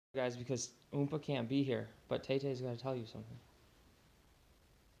Guys, because Oompah can't be here, but Tete's got to tell you something.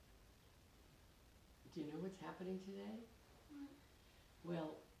 Do you know what's happening today?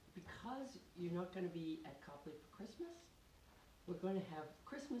 Well, because you're not going to be at Copley for Christmas, we're going to have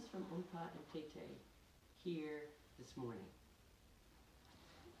Christmas from Oompah and Tete here this morning.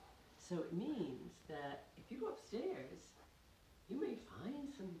 So it means that if you go upstairs, you may find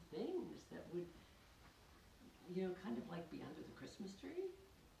some things that would, you know, kind of like be under the Christmas tree.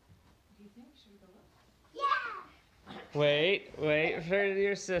 What do you think? Should we go look? Yeah! Wait for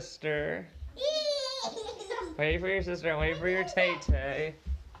your sister. Wait for your sister and wait for your Tete.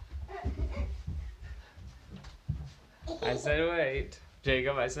 I said wait.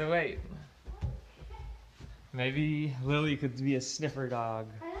 Jacob, I said wait. Maybe Lily could be a sniffer dog.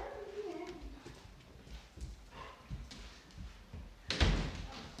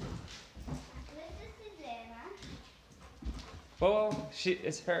 Whoa,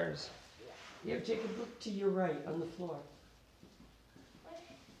 it's hers. Yeah, Jacob, look to your right on the floor.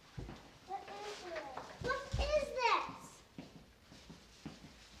 What is this?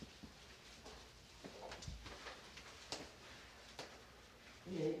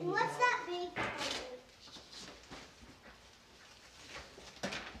 What's that big thing?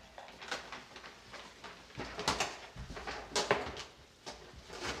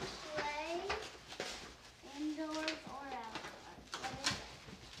 Play indoors or outside? What is it?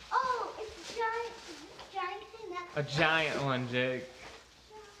 Oh, it's a giant thing. A giant one, Jake.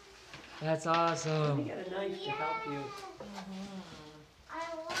 That's awesome. We got a knife to help you.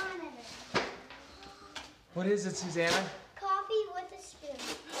 I wanted it. What is it, Susanna? Coffee with a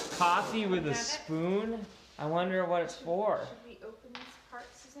spoon. Coffee with a spoon? I wonder what it's for. Should we open this part,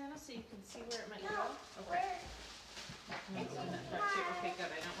 Susanna, so you can see where it might No, go? where? I'm gonna open that part too. Okay, good.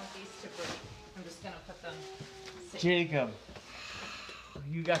 I don't want these to break. I'm just gonna put them safe. Jacob,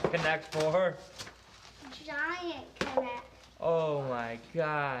 you got Connect 4? Giant connect. Oh my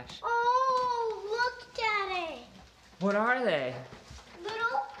gosh. Oh, look, Daddy. What are they?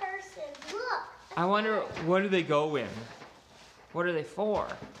 Little persons. Look. I wonder, what do they go in? What are they for?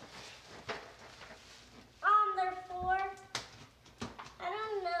 They're for. I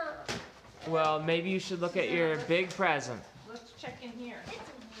don't know. Well, maybe you should look at your big present. Let's check in here. It's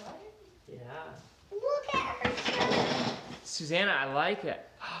what? Yeah. Look at her shirt. Susanna, I like it.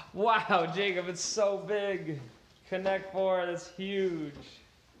 Wow, Jacob, it's so big. Connect 4, that's huge.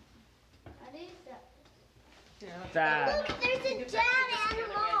 What is that? Yeah. That. Look, there's a dad and a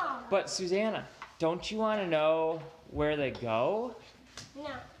mom. But Susanna, don't you want to know where they go? No.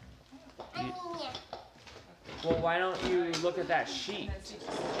 I mean, yeah. Well, why don't you look at that sheet?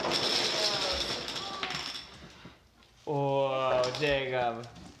 Oh, Jacob.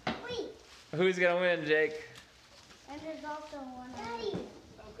 Wait. Who's gonna win, Jake? And there's also one. Daddy.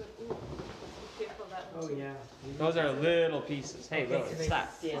 Oh, good. Ooh. Be careful that one. Oh, too. yeah. Those are little pieces. Hey, Okay, Lily, so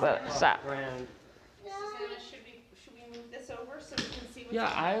stop. stand Lily, across stop. the ground. Susanna, should we move this over so we can see what's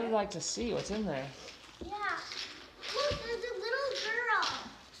Yeah, in I there? would like to see what's in there. Yeah. Look, there's a little girl.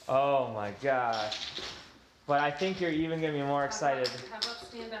 Oh my gosh. But I think you're even gonna be more excited. How about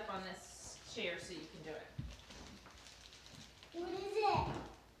stand up on this chair so you can do it? What is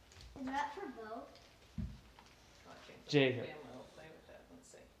it? Is that for both? Watching. Jacob. Family will play with that. Let's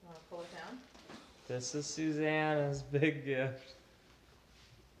see. You want to pull it down? This is Susanna's big gift.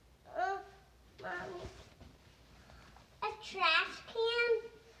 Mommy. A trash can?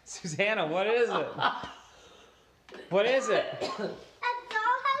 Susanna, what is it? What is it? A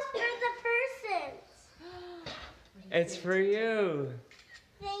dollhouse for the persons. It's for you.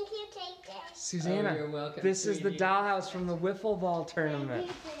 Thank you, Tete. Susanna, Oh, you're welcome, this is the sweetie. dollhouse from the wiffle ball tournament.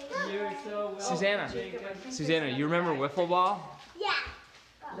 You're so welcome, Susanna, Jacob. Susanna, you remember wiffle ball? Yeah.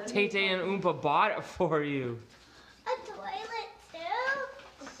 Tete and Oompah bought it for you. A toilet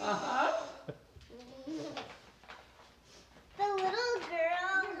too? Uh-huh. The little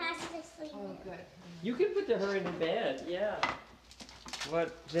girl has to sleep. Oh, good. You can put her in the bed, yeah.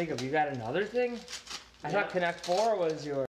 What, Jacob, you got another thing? I thought Connect 4 was yours.